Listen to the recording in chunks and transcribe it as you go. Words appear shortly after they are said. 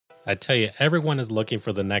I tell you, everyone is looking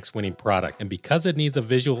for the next winning product. And because it needs a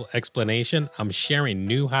visual explanation, I'm sharing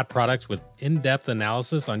new hot products with in-depth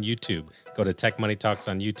analysis on YouTube. Go to Tech Money Talks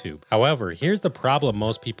on YouTube. However, here's the problem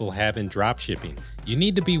most people have in dropshipping. You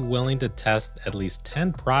need to be willing to test at least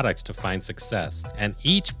 10 products to find success. And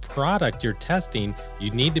each product you're testing,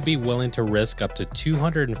 you need to be willing to risk up to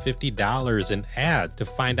 $250 in ads to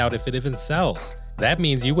find out if it even sells. That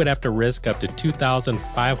means you would have to risk up to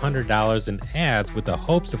 $2,500 in ads with the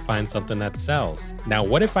hopes to find something that sells. Now,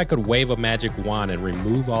 what if I could wave a magic wand and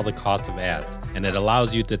remove all the cost of ads, and it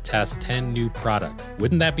allows you to test 10 new products?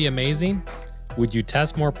 Wouldn't that be amazing? Would you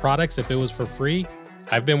test more products if it was for free?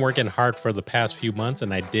 I've been working hard for the past few months,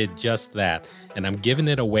 and I did just that. And I'm giving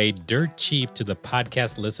it away dirt cheap to the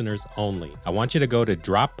podcast listeners only. I want you to go to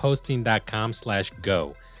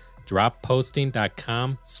dropposting.com/go.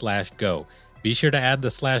 dropposting.com/go. Be sure to add the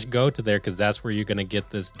 /go to there because that's where you're going to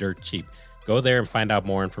get this dirt cheap. Go there and find out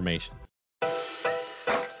more information.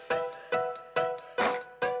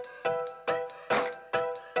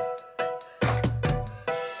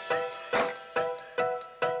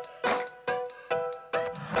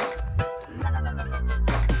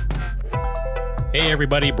 Hey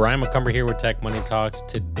everybody, Brian McCumber here with Tech Money Talks.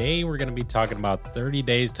 Today we're going to be talking about 30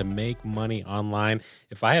 days to make money online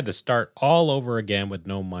if I had to start all over again with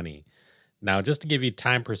no money. Now, just to give you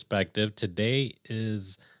time perspective, today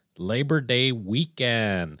is Labor Day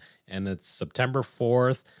weekend, and it's September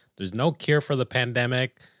 4th. There's no cure for the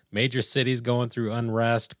pandemic. Major cities going through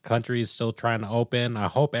unrest. Countries still trying to open. I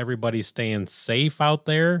hope everybody's staying safe out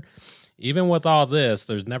there. Even with all this,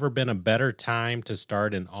 there's never been a better time to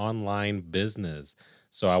start an online business.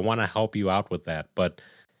 So I want to help you out with that. But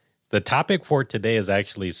the topic for today is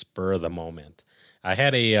actually spur of the moment. I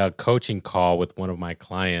had a coaching call with one of my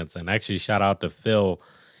clients, and actually shout out to Phil.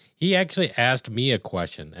 He actually asked me a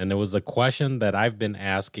question, and it was a question that I've been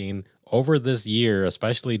asking over this year,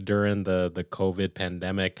 especially during the COVID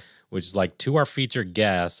pandemic, which is like to our featured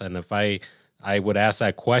guests. And if I would ask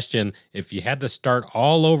that question, if you had to start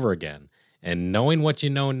all over again and knowing what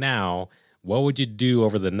you know now, what would you do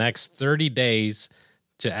over the next 30 days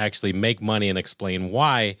to actually make money, and explain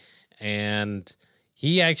why? And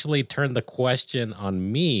he actually turned the question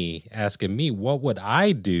on me, asking me, what would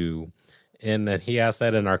I do? And he asked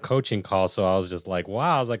that in our coaching call. So I was just like,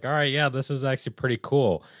 wow. I was like, all right, yeah, this is actually pretty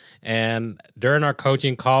cool. And during our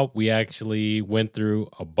coaching call, we actually went through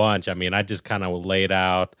a bunch. I mean, I just kind of laid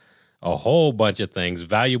out a whole bunch of things.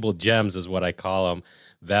 Valuable gems is what I call them.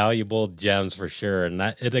 Valuable gems for sure. And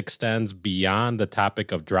it extends beyond the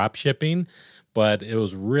topic of drop shipping. But it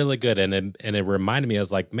was really good, and it reminded me, I was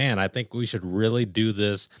like, man, I think we should really do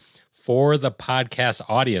this for the podcast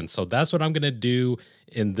audience. So that's what I'm going to do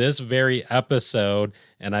in this very episode,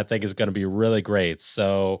 and I think it's going to be really great.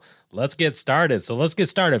 So let's get started.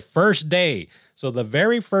 First day. So the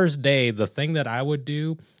very first day, the thing that I would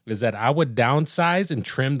do is that I would downsize and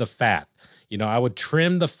trim the fat. You know, I would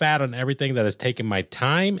trim the fat on everything that has taken my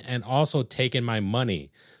time and also taken my money.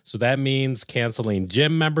 So that means canceling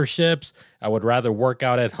gym memberships. I would rather work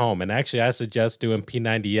out at home. And actually, I suggest doing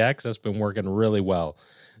P90X. That's been working really well.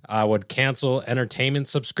 I would cancel entertainment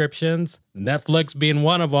subscriptions, Netflix being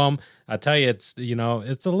one of them. I tell you, it's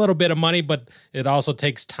a little bit of money, but it also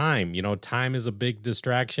takes time. You know, time is a big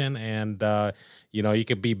distraction, and you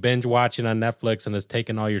could be binge watching on Netflix and it's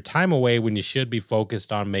taking all your time away when you should be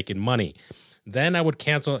focused on making money. Then I would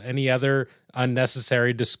cancel any other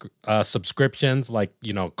unnecessary subscriptions like,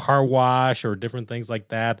 car wash or different things like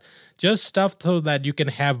that. Just stuff so that you can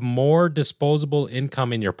have more disposable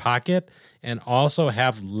income in your pocket and also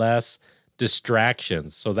have less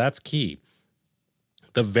distractions. So that's key.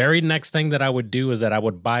 The very next thing that I would do is that I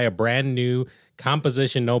would buy a brand new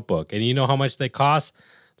composition notebook. And you know how much they cost?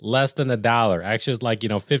 Less than $1. Actually, it's like,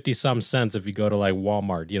 50 some cents if you go to like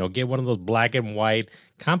Walmart. Get one of those black and white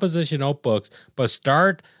composition notebooks, but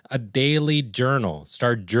start a daily journal.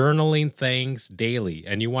 Start journaling things daily.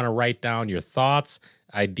 And you want to write down your thoughts,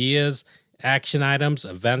 ideas, action items,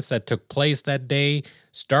 events that took place that day.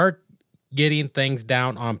 Start getting things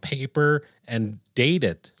down on paper and date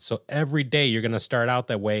it. So every day you're going to start out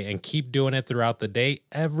that way and keep doing it throughout the day,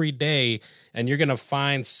 every day. And you're going to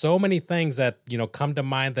find so many things that, come to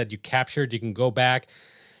mind that you captured. You can go back.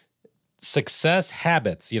 Success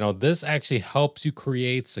habits. This actually helps you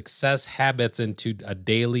create success habits into a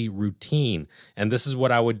daily routine. And this is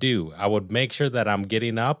what I would do. I would make sure that I'm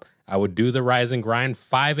getting up. I would do the rise and grind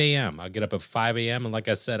 5 a.m. I'll get up at 5 a.m. And like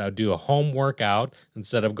I said, I'll do a home workout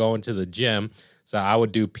instead of going to the gym. So I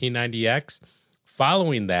would do P90X.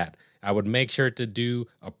 Following that, I would make sure to do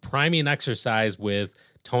a priming exercise with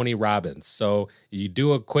Tony Robbins. So you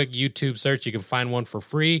do a quick YouTube search, you can find one for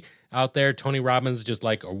free out there. Tony Robbins is just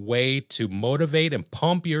like a way to motivate and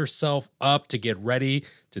pump yourself up to get ready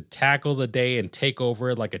to tackle the day and take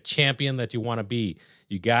over like a champion that you want to be.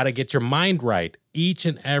 You got to get your mind right each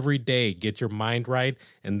and every day. Get your mind right,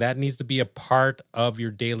 and that needs to be a part of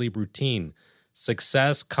your daily routine.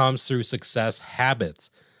 Success comes through success habits.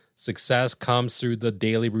 Success comes through the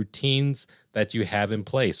daily routines that you have in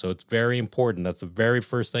place. So it's very important. That's the very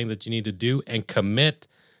first thing that you need to do, and commit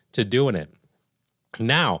to doing it.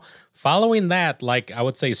 Now, following that, like I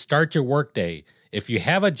would say, start your workday. If you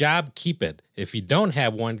have a job, keep it. If you don't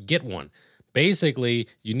have one, get one. Basically,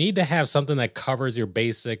 you need to have something that covers your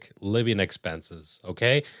basic living expenses,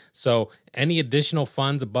 okay? So any additional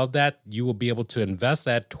funds above that, you will be able to invest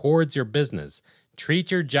that towards your business.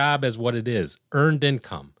 Treat your job as what it is, earned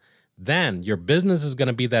income. Then your business is going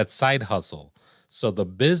to be that side hustle. So the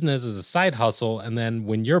business is a side hustle, and then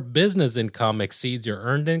when your business income exceeds your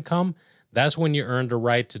earned income, that's when you earn the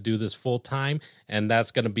right to do this full time, and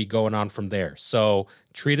that's going to be going on from there. So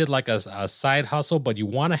treat it like a side hustle, but you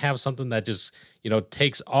want to have something that just,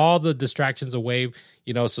 takes all the distractions away,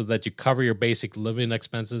 so that you cover your basic living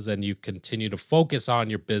expenses and you continue to focus on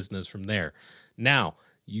your business from there. Now,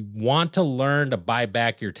 you want to learn to buy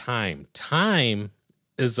back your time. Time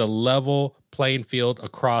is a level playing field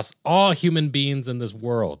across all human beings in this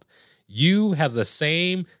world. You have the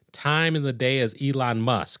same time in the day as Elon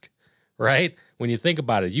Musk. Right? When you think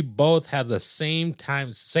about it, you both have the same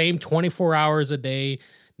time, same 24 hours a day.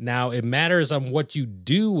 Now, it matters on what you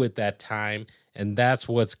do with that time, and that's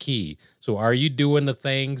what's key. So are you doing the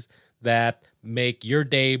things that make your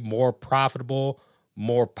day more profitable,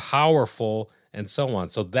 more powerful, and so on?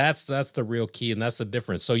 So that's the real key, and that's the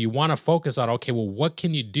difference. So you want to focus on, okay, well, what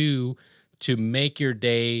can you do to make your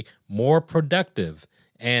day more productive?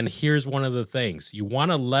 And here's one of the things. You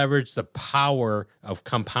want to leverage the power of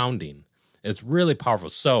compounding. It's really powerful.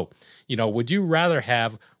 So, would you rather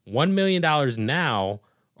have $1 million now,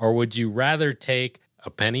 or would you rather take a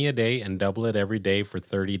penny a day and double it every day for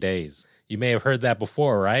 30 days? You may have heard that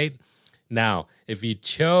before, right? Now, if you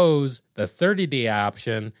chose the 30-day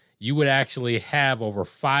option, you would actually have over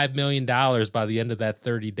 $5 million by the end of that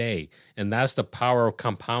 30-day. And that's the power of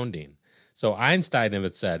compounding. So Einstein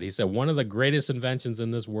even said, one of the greatest inventions in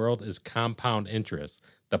this world is compound interest.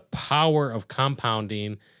 The power of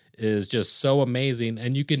compounding is just so amazing.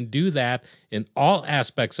 And you can do that in all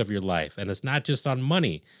aspects of your life. And it's not just on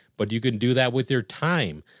money, but you can do that with your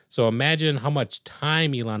time. So imagine how much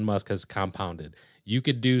time Elon Musk has compounded. You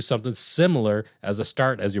could do something similar as a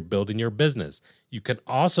start as you're building your business. You can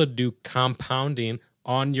also do compounding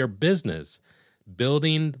on your business.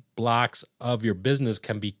 Building blocks of your business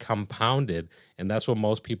can be compounded, and that's what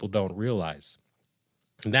most people don't realize.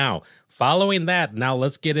 Now, following that,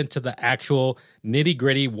 let's get into the actual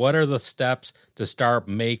nitty-gritty. What are the steps to start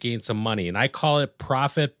making some money? And I call it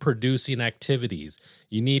profit-producing activities.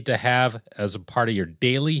 You need to have as a part of your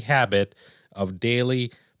daily habit of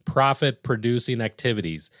daily profit-producing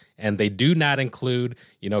activities. And they do not include,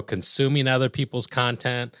 consuming other people's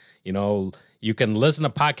content. You can listen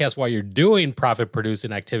to podcasts while you're doing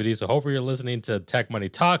profit-producing activities. So hopefully you're listening to Tech Money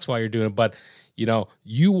Talks while you're doing it. But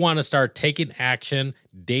you want to start taking action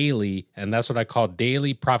daily, and that's what I call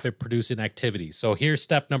daily profit-producing activities. So here's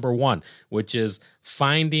step number 1, which is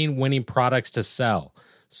finding winning products to sell.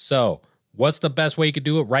 So what's the best way you could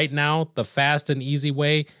do it right now? The fast and easy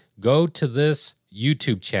way, go to this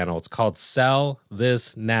YouTube channel. It's called Sell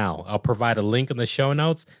This Now. I'll provide a link in the show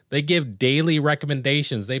notes. They give daily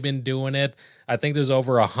recommendations. They've been doing it. I think there's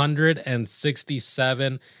over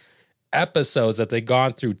 167 episodes that they've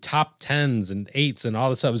gone through, top 10s and 8s and all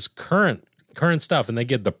this stuff. Is current stuff, and they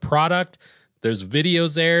give the product. There's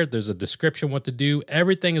videos there. There's a description what to do.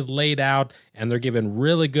 Everything is laid out, and they're giving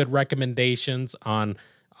really good recommendations on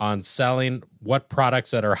selling what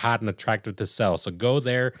products that are hot and attractive to sell. So go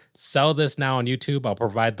there, Sell This Now on YouTube. I'll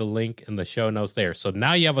provide the link in the show notes there. So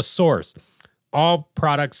now you have a source. All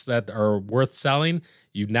products that are worth selling,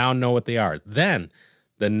 you now know what they are. Then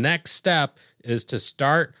the next step is to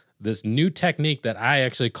start this new technique that I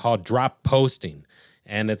actually call drop posting.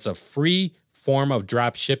 And it's a free form of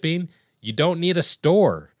drop shipping. You don't need a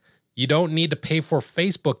store. You don't need to pay for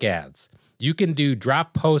Facebook ads. You can do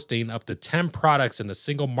drop posting up to 10 products in a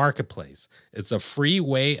single marketplace. It's a free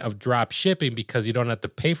way of drop shipping because you don't have to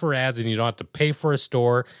pay for ads and you don't have to pay for a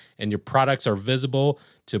store, and your products are visible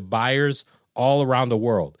to buyers all around the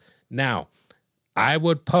world. Now, I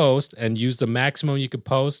would post and use the maximum you could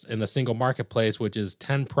post in a single marketplace, which is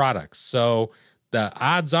 10 products. So the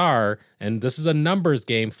odds are, and this is a numbers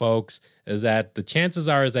game, folks, is that the chances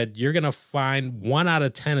are is that you're going to find 1 out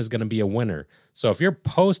of 10 is going to be a winner. So if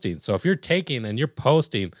you're taking and you're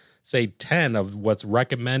posting, say 10 of what's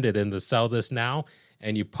recommended in the Sell This Now,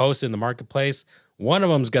 and you post in the marketplace, one of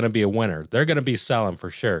them is going to be a winner. They're going to be selling for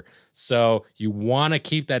sure. So you want to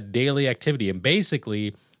keep that daily activity. And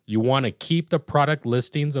basically, you want to keep the product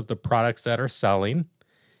listings of the products that are selling.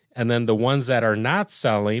 And then the ones that are not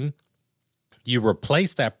selling, you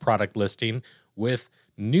replace that product listing with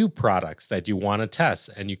new products that you want to test,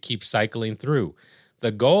 and you keep cycling through.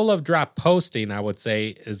 The goal of drop posting, I would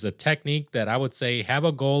say, is a technique that I would say have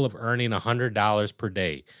a goal of earning $100 per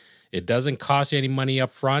day. It doesn't cost you any money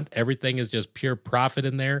up front. Everything is just pure profit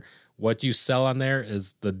in there. What you sell on there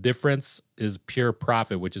is the difference is pure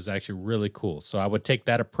profit, which is actually really cool. So I would take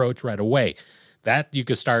that approach right away. That you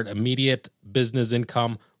could start immediate business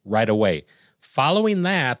income right away. Following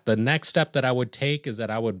that, the next step that I would take is that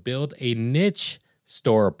I would build a niche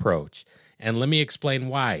store approach. And let me explain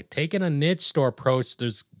why. Taking a niche store approach,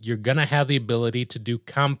 you're going to have the ability to do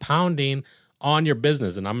compounding on your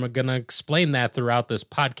business. And I'm going to explain that throughout this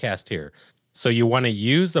podcast here. So you want to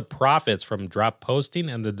use the profits from drop posting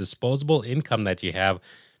and the disposable income that you have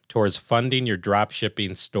towards funding your drop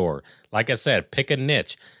shipping store. Like I said, pick a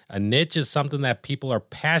niche. A niche is something that people are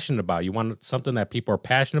passionate about. You want something that people are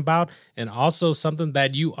passionate about, and also something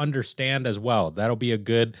that you understand as well. That'll be a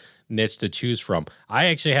good niche to choose from. I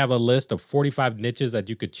actually have a list of 45 niches that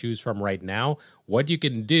you could choose from right now. What you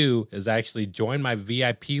can do is actually join my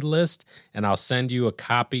VIP list, and I'll send you a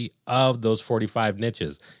copy of those 45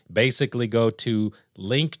 niches. Basically, go to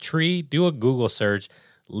Linktree, do a Google search,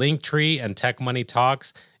 Linktree and Tech Money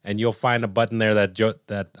Talks, and you'll find a button there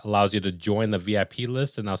that allows you to join the VIP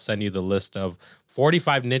list, and I'll send you the list of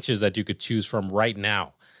 45 niches that you could choose from right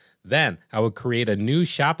now. Then I would create a new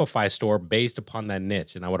Shopify store based upon that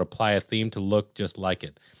niche, and I would apply a theme to look just like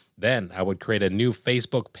it. Then I would create a new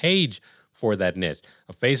Facebook page for that niche.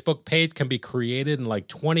 A Facebook page can be created in like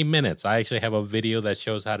 20 minutes. I actually have a video that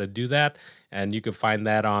shows how to do that, and you can find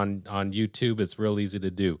that on YouTube. It's real easy to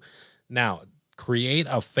do. Now, create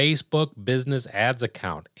a Facebook business ads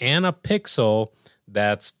account and a pixel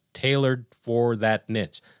that's tailored for that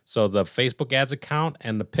niche. So the Facebook ads account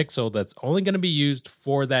and the pixel that's only going to be used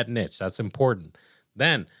for that niche. That's important.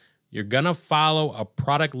 Then you're going to follow a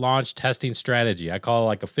product launch testing strategy. I call it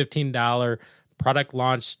like a $15 product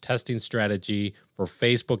launch testing strategy for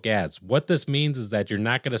Facebook ads. What this means is that you're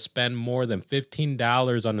not going to spend more than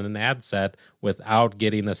 $15 on an ad set without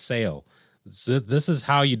getting a sale. So this is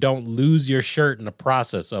how you don't lose your shirt in the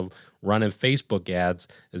process of running Facebook ads,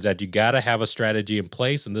 is that you got to have a strategy in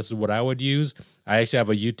place. And this is what I would use. I actually have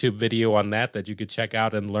a YouTube video on that you could check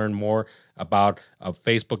out and learn more about a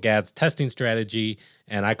Facebook ads testing strategy.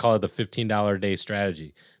 And I call it the $15 a day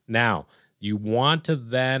strategy. Now, you want to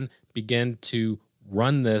then begin to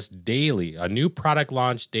run this daily, a new product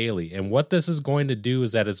launch daily. And what this is going to do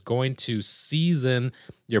is that it's going to season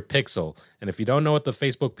your pixel. And if you don't know what the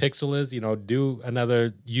Facebook pixel is, do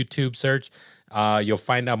another YouTube search. You'll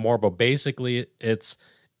find out more. But basically, it's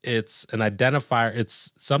an identifier.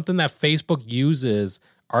 It's something that Facebook uses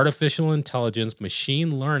artificial intelligence,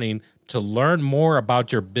 machine learning, to learn more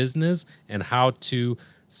about your business and how to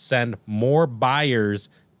send more buyers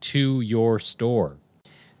to your store.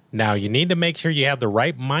 Now, you need to make sure you have the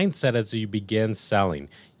right mindset as you begin selling.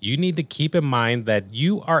 You need to keep in mind that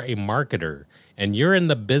you are a marketer and you're in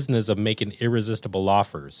the business of making irresistible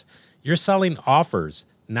offers. You're selling offers,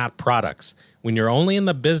 not products. When you're only in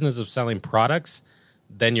the business of selling products,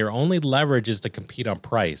 then your only leverage is to compete on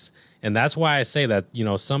price. And that's why I say that,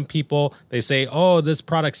 some people, they say, oh, this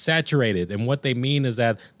product's saturated. And what they mean is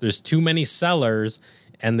that there's too many sellers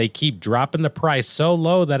and they keep dropping the price so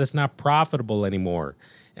low that it's not profitable anymore.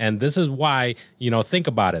 And this is why, think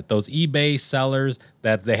about it. Those eBay sellers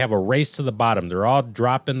that they have a race to the bottom. They're all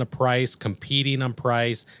dropping the price, competing on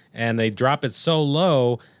price, and they drop it so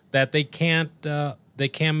low that they can't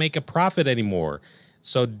make a profit anymore.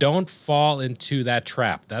 So don't fall into that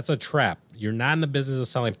trap. That's a trap. You're not in the business of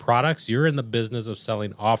selling products. You're in the business of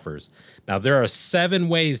selling offers. Now, there are 7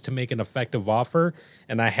 ways to make an effective offer,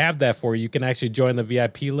 and I have that for you. You can actually join the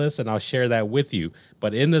VIP list, and I'll share that with you.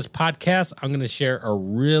 But in this podcast, I'm going to share a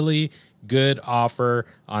really good offer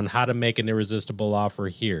on how to make an irresistible offer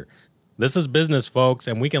here. This is business, folks,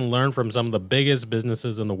 and we can learn from some of the biggest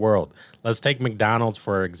businesses in the world. Let's take McDonald's,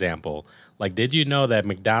 for example. Did you know that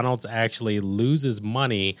McDonald's actually loses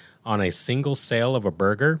money on a single sale of a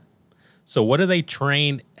burger? So what do they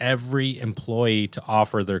train every employee to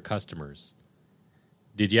offer their customers?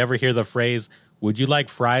 Did you ever hear the phrase, would you like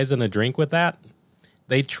fries and a drink with that?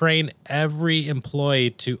 They train every employee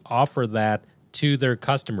to offer that to their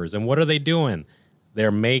customers. And what are they doing?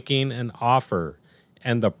 They're making an offer,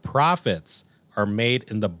 and the profits are made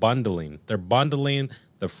in the bundling. They're bundling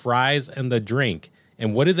the fries and the drink.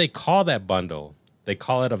 And what do they call that bundle? They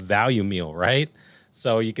call it a value meal, right?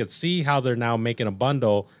 So you can see how they're now making a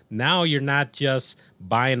bundle. Now you're not just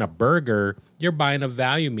buying a burger, you're buying a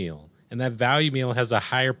value meal. And that value meal has a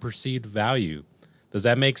higher perceived value. Does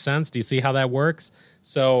that make sense? Do you see how that works?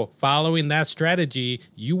 So following that strategy,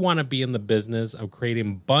 you want to be in the business of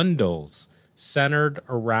creating bundles centered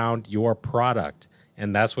around your product.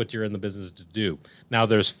 And that's what you're in the business to do. Now,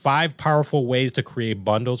 there's 5 powerful ways to create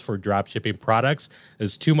bundles for dropshipping products.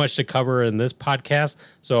 There's too much to cover in this podcast.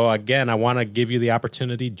 So again, I want to give you the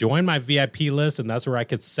opportunity. Join my VIP list, and that's where I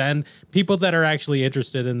could send people that are actually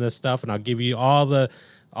interested in this stuff, and I'll give you all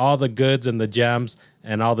the goods and the gems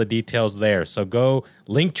and all the details there. So go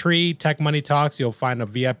Linktree, Tech Money Talks. You'll find a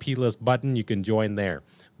VIP list button. You can join there.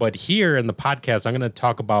 But here in the podcast, I'm going to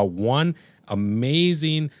talk about one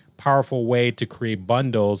amazing, powerful way to create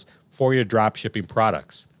bundles for your dropshipping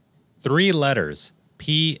products. 3 letters,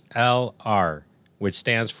 PLR, which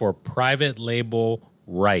stands for private label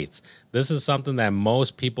rights. This is something that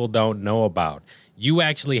most people don't know about. You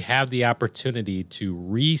actually have the opportunity to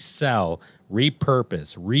resell,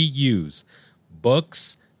 repurpose, reuse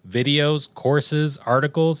books, videos, courses,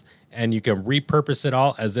 articles, and you can repurpose it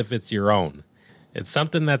all as if it's your own. It's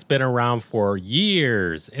something that's been around for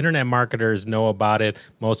years. Internet marketers know about it.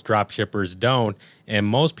 Most dropshippers don't. And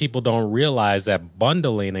most people don't realize that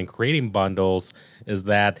bundling and creating bundles is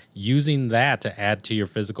that using that to add to your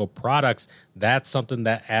physical products, that's something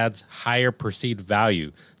that adds higher perceived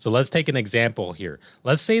value. So let's take an example here.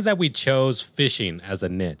 Let's say that we chose fishing as a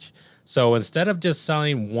niche. So instead of just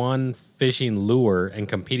selling one fishing lure and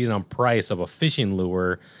competing on price of a fishing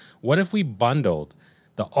lure, what if we bundled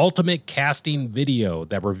the ultimate casting video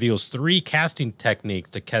that reveals 3 casting techniques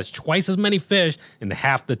to catch twice as many fish in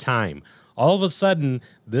half the time? All of a sudden,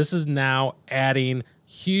 this is now adding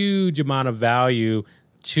huge amount of value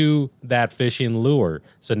to that fishing lure.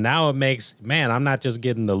 So now it makes, man, I'm not just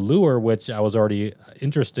getting the lure, which I was already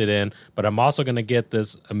interested in, but I'm also going to get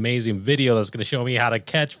this amazing video that's going to show me how to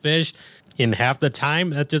catch fish in half the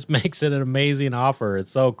time. That just makes it an amazing offer.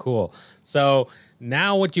 It's so cool. So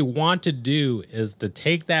now what you want to do is to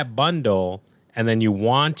take that bundle and then you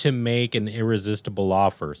want to make an irresistible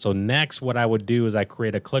offer. So next, what I would do is I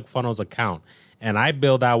create a ClickFunnels account and I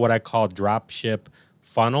build out what I call dropship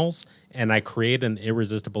funnels, and I create an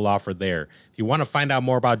irresistible offer there. If you want to find out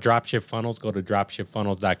more about dropship funnels, go to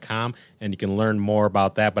dropshipfunnels.com and you can learn more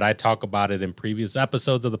about that. But I talk about it in previous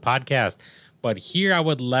episodes of the podcast. But here I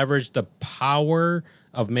would leverage the power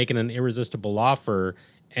of making an irresistible offer.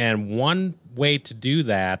 And one way to do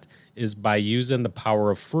that is by using the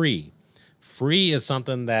power of free. Free is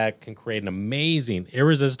something that can create an amazing,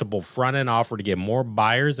 irresistible front-end offer to get more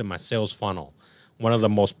buyers in my sales funnel. One of the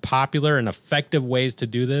most popular and effective ways to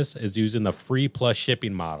do this is using the free plus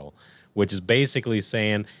shipping model, which is basically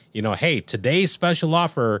saying, hey, today's special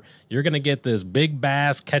offer, you're going to get this big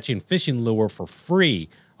bass catching fishing lure for free.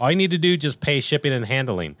 All you need to do is just pay shipping and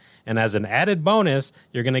handling. And as an added bonus,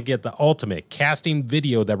 you're going to get the ultimate casting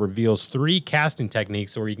video that reveals 3 casting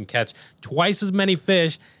techniques where you can catch twice as many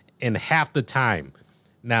fish in half the time.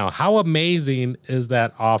 Now, how amazing is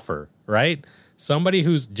that offer, right? Somebody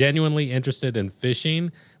who's genuinely interested in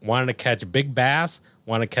fishing, wanting to catch big bass,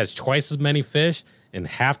 want to catch twice as many fish in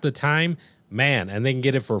half the time, man, and they can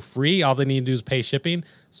get it for free. All they need to do is pay shipping.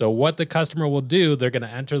 So what the customer will do, they're going to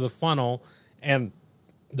enter the funnel and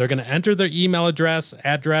they're going to enter their email address,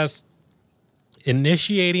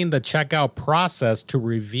 initiating the checkout process to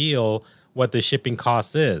reveal what the shipping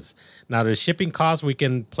cost is. Now, the shipping cost, we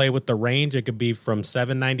can play with the range. It could be from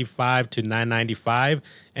 $7.95 to $9.95,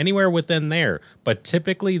 anywhere within there. But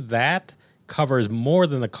typically that covers more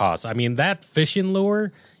than the cost. I mean, that fishing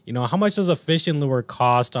lure, how much does a fishing lure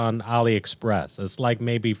cost on AliExpress? It's like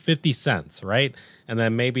maybe 50 cents, right? And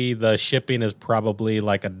then maybe the shipping is probably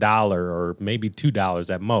like $1 or maybe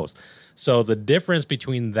 $2 at most. So the difference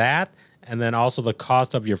between that and then also the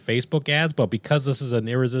cost of your Facebook ads, but because this is an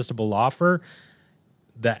irresistible offer,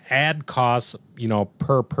 the ad cost,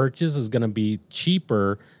 per purchase is going to be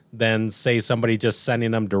cheaper than, say, somebody just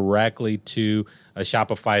sending them directly to a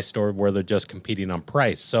Shopify store where they're just competing on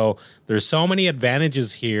price. So there's so many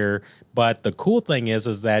advantages here, but the cool thing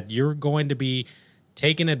is that you're going to be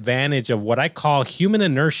taking advantage of what I call human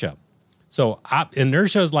inertia. So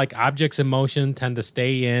inertia is like objects in motion tend to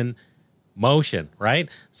stay in motion, right?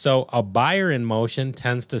 So a buyer in motion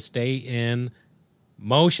tends to stay in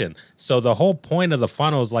motion. So the whole point of the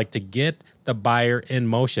funnel is like to get the buyer in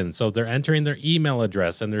motion. So they're entering their email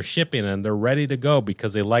address and they're shipping and they're ready to go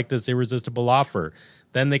because they like this irresistible offer.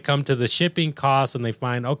 Then they come to the shipping cost and they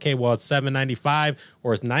find, okay, well, it's $7.95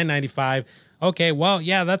 or it's $9.95. Okay, well,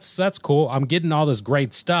 yeah, that's cool. I'm getting all this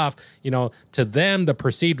great stuff. To them, the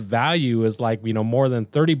perceived value is like, more than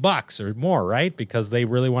 $30 or more, right? Because they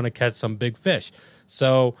really want to catch some big fish.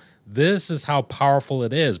 So this is how powerful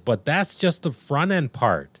it is. But that's just the front end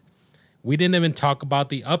part. We didn't even talk about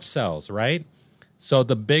the upsells, right? So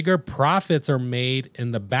the bigger profits are made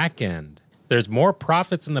in the back end. There's more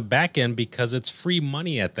profits in the back end because it's free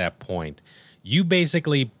money at that point. You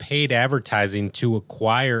basically paid advertising to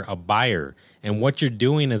acquire a buyer. And what you're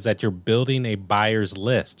doing is that you're building a buyer's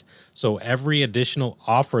list. So every additional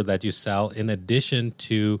offer that you sell, in addition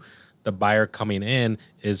to the buyer coming in,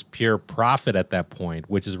 is pure profit at that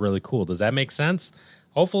point, which is really cool. Does that make sense?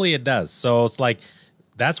 Hopefully it does. So it's like,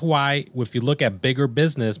 that's why if you look at bigger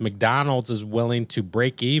business, McDonald's is willing to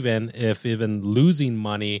break even, if even losing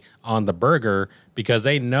money on the burger, because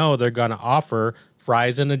they know they're going to offer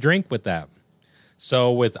fries and a drink with that.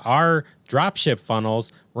 So with our dropship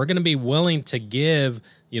funnels, we're going to be willing to give,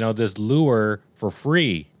 this lure for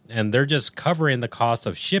free, and they're just covering the cost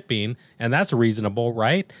of shipping, and that's reasonable,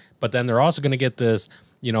 right? But then they're also going to get this,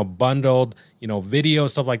 bundled, video,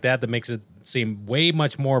 stuff like that makes it seem way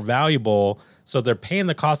much more valuable. So they're paying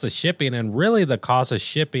the cost of shipping, and really the cost of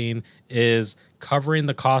shipping is covering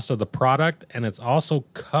the cost of the product, and it's also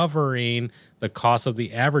covering the cost of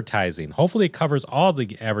the advertising. Hopefully it covers all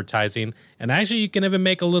the advertising, and actually you can even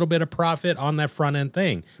make a little bit of profit on that front end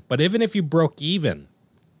thing. But even if you broke even,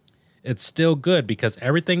 it's still good because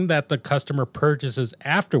everything that the customer purchases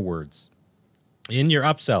afterwards in your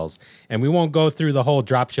upsells, and we won't go through the whole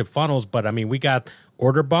dropship funnels, but we got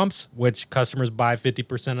order bumps, which customers buy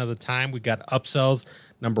 50% of the time. We got upsells,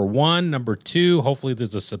 number 1, number 2. Hopefully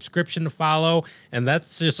there's a subscription to follow, and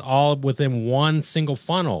that's just all within one single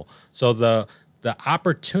funnel. So the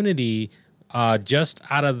opportunity just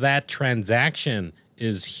out of that transaction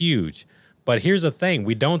is huge. But here's the thing,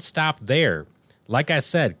 we don't stop there. Like I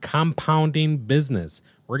said, compounding business.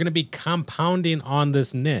 We're going to be compounding on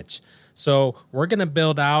this niche. So we're going to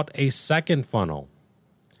build out a second funnel.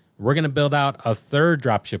 We're going to build out a third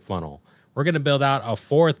dropship funnel. We're going to build out a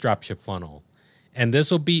fourth dropship funnel. And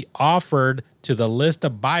this will be offered to the list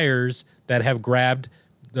of buyers that have grabbed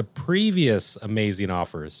the previous amazing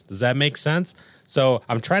offers. Does that make sense? So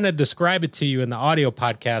I'm trying to describe it to you in the audio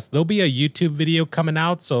podcast. There'll be a YouTube video coming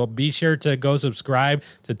out, so be sure to go subscribe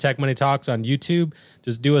to Tech Money Talks on YouTube.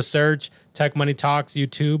 Just do a search, Tech Money Talks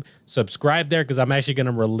YouTube. Subscribe there because I'm actually going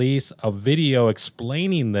to release a video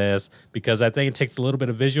explaining this because I think it takes a little bit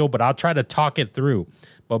of visual, but I'll try to talk it through.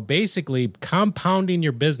 But basically, compounding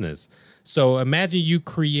your business. So imagine you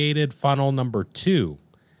created funnel number 2.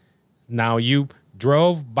 Now you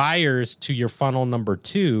drove buyers to your funnel number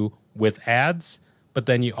 2 with ads, but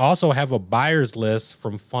then you also have a buyer's list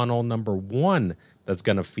from funnel number 1 that's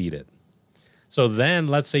going to feed it. So then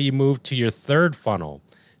let's say you move to your third funnel.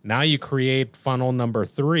 Now you create funnel number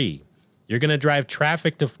 3. You're going to drive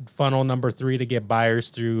traffic to funnel number 3 to get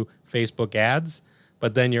buyers through Facebook ads,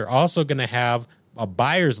 but then you're also going to have a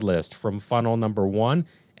buyer's list from funnel number 1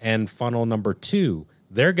 and funnel number 2.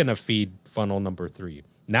 They're going to feed funnel number 3.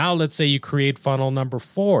 Now, let's say you create funnel number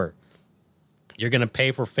 4. You're going to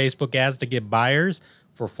pay for Facebook ads to get buyers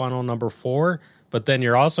for funnel number 4, but then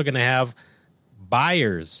you're also going to have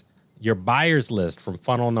buyers, your buyers list from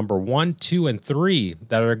funnel number 1, 2, and 3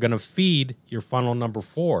 that are going to feed your funnel number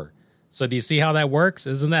 4. So do you see how that works?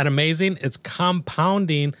 Isn't that amazing? It's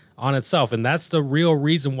compounding on itself, and that's the real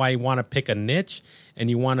reason why you want to pick a niche and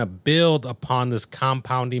you want to build upon this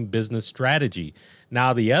compounding business strategy.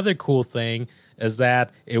 Now, the other cool thing is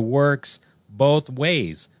that it works both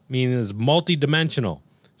ways, meaning it's multidimensional,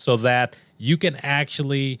 so that you can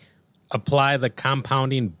actually apply the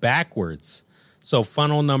compounding backwards. So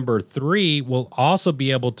funnel number 3 will also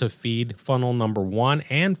be able to feed funnel number 1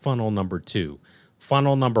 and funnel number 2.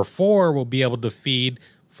 Funnel number 4 will be able to feed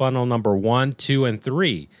funnel number 1, 2, and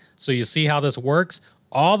 3. So you see how this works?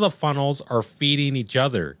 All the funnels are feeding each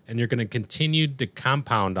other, and you're going to continue to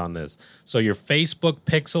compound on this. So your Facebook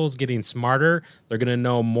pixels getting smarter. They're going to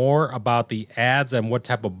know more about the ads and what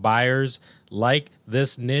type of buyers like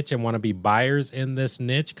this niche and want to be buyers in this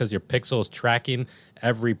niche because your pixel is tracking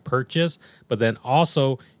every purchase. But then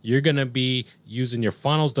also you're going to be using your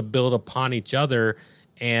funnels to build upon each other,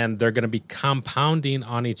 and they're going to be compounding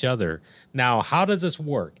on each other. Now, how does this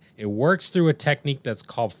work? It works through a technique that's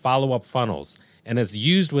called follow-up funnels, and it's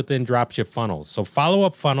used within dropship funnels. So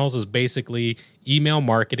follow-up funnels is basically email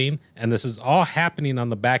marketing, and this is all happening on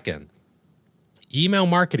the back end. Email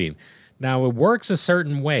marketing. Now, it works a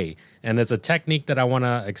certain way, and it's a technique that I want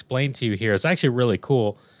to explain to you here. It's actually really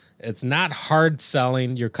cool. It's not hard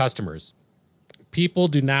selling your customers. People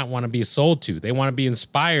do not want to be sold to. They want to be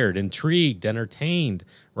inspired, intrigued, entertained,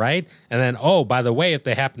 right? And then, oh, by the way, if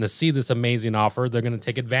they happen to see this amazing offer, they're going to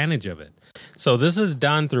take advantage of it. So this is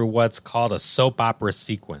done through what's called a soap opera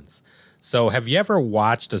sequence. So have you ever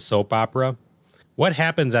watched a soap opera? What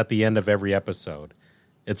happens at the end of every episode?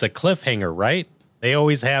 It's a cliffhanger, right? They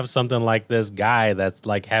always have something like this guy that's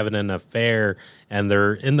like having an affair and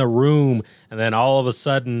they're in the room and then all of a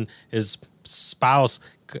sudden his spouse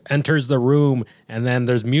enters the room and then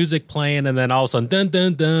there's music playing and then all of a sudden dun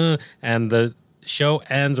dun dun and the show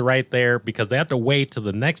ends right there because they have to wait to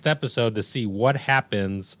the next episode to see what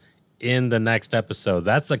happens in the next episode.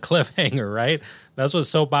 That's a cliffhanger, right? That's what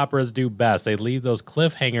soap operas do best. They leave those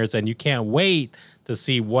cliffhangers and you can't wait to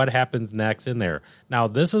see what happens next in there. Now,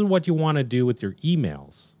 this is what you want to do with your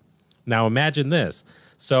emails. Now, imagine this.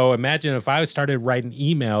 So imagine if I started writing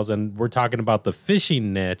emails and we're talking about the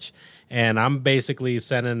fishing niche and I'm basically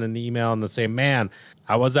sending an email and say, man,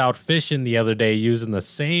 I was out fishing the other day using the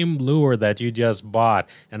same lure that you just bought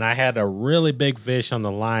and I had a really big fish on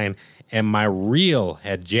the line and my reel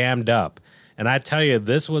had jammed up. And I tell you,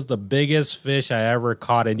 this was the biggest fish I ever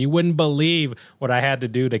caught, and you wouldn't believe what I had to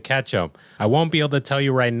do to catch them. I won't be able to tell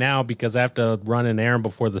you right now because I have to run an errand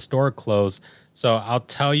before the store closes. So I'll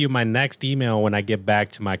tell you my next email when I get back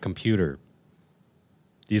to my computer.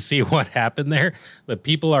 Do you see what happened there? The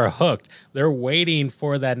people are hooked. They're waiting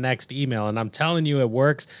for that next email. And I'm telling you, it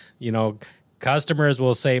works. You know, customers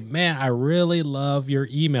will say, man, I really love your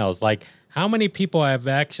emails. Like, how many people have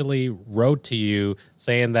actually wrote to you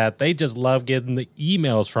saying that they just love getting the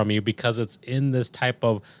emails from you because it's in this type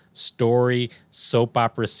of story soap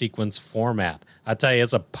opera sequence format? I tell you,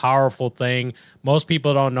 it's a powerful thing. Most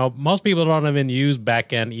people don't know. Most people don't even use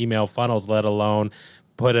back-end email funnels, let alone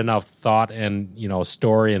put enough thought and, you know,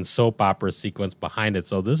 story and soap opera sequence behind it.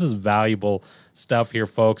 So this is valuable stuff here,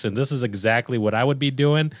 folks. And this is exactly what I would be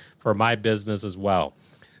doing for my business as well.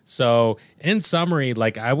 So in summary,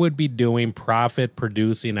 like I would be doing profit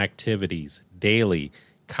producing activities daily,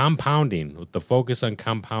 compounding with the focus on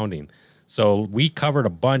compounding. So we covered a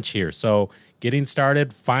bunch here. So getting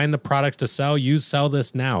started, find the products to sell, use Sell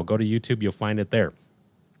This Now. Go to YouTube, you'll find it there.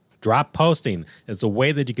 Drop posting is a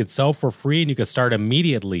way that you could sell for free and you can start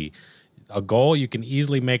immediately. A goal, you can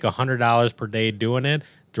easily make $100 per day doing it.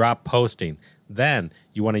 Drop posting. Then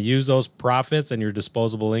you want to use those profits and your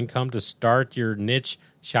disposable income to start your niche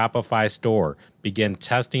Shopify store. Begin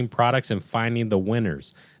testing products and finding the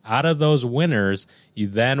winners. Out of those winners, you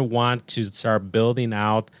then want to start building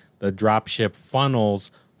out the dropship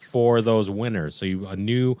funnels for those winners. So a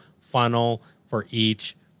new funnel for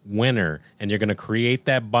each winner. And you're going to create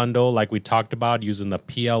that bundle like we talked about using the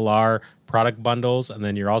PLR product bundles. And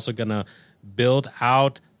then you're also going to build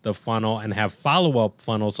out the funnel and have follow-up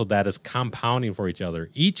funnels so that is compounding for each other.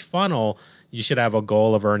 Each funnel, you should have a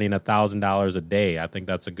goal of earning $1,000 a day. I think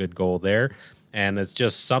that's a good goal there. And it's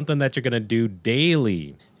just something that you're going to do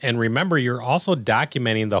daily. And remember, you're also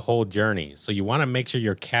documenting the whole journey. So you want to make sure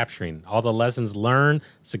you're capturing all the lessons learned,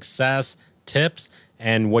 success, tips.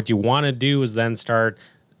 And what you want to do is then start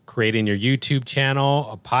creating your YouTube channel,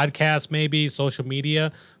 a podcast maybe, social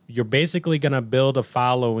media. You're basically going to build a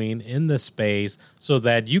following in the space so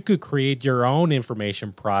that you could create your own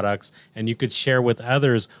information products and you could share with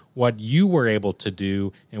others what you were able to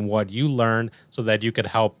do and what you learned so that you could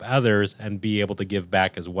help others and be able to give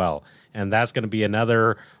back as well. And that's going to be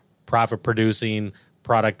another profit producing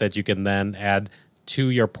product that you can then add to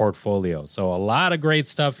your portfolio. So a lot of great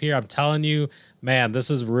stuff here. I'm telling you, man, this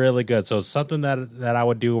is really good. So something that I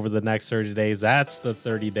would do over the next 30 days, that's the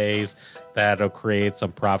 30 days that'll create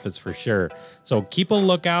some profits for sure. So keep a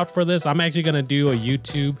lookout for this. I'm actually going to do a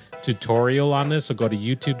YouTube tutorial on this. So go to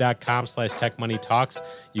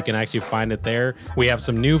youtube.com/techmoneytalks. You can actually find it there. We have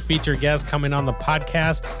some new featured guests coming on the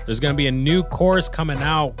podcast. There's going to be a new course coming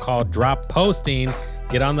out called Drop Posting.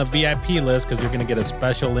 Get on the VIP list because you're going to get a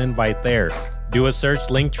special invite there. Do a search,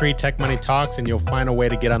 Linktree Tech Money Talks, and you'll find a way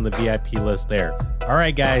to get on the VIP list there. All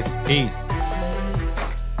right, guys. Peace.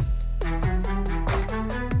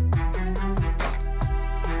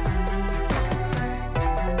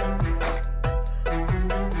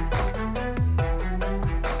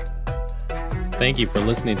 Thank you for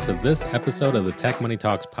listening to this episode of the Tech Money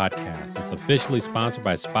Talks podcast. It's officially sponsored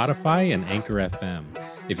by Spotify and Anchor FM.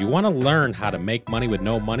 If you want to learn how to make money with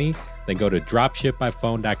no money, then go to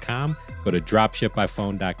dropshipbyphone.com. Go to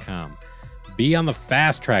dropshipbyphone.com. be on the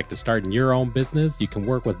fast track to starting your own business, you can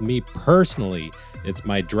work with me personally. It's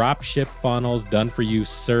my Dropship Funnels Done For You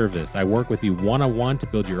service. I work with you one-on-one to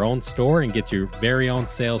build your own store and get your very own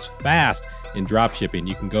sales fast in dropshipping.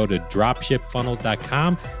 You can go to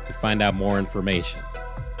dropshipfunnels.com to find out more information.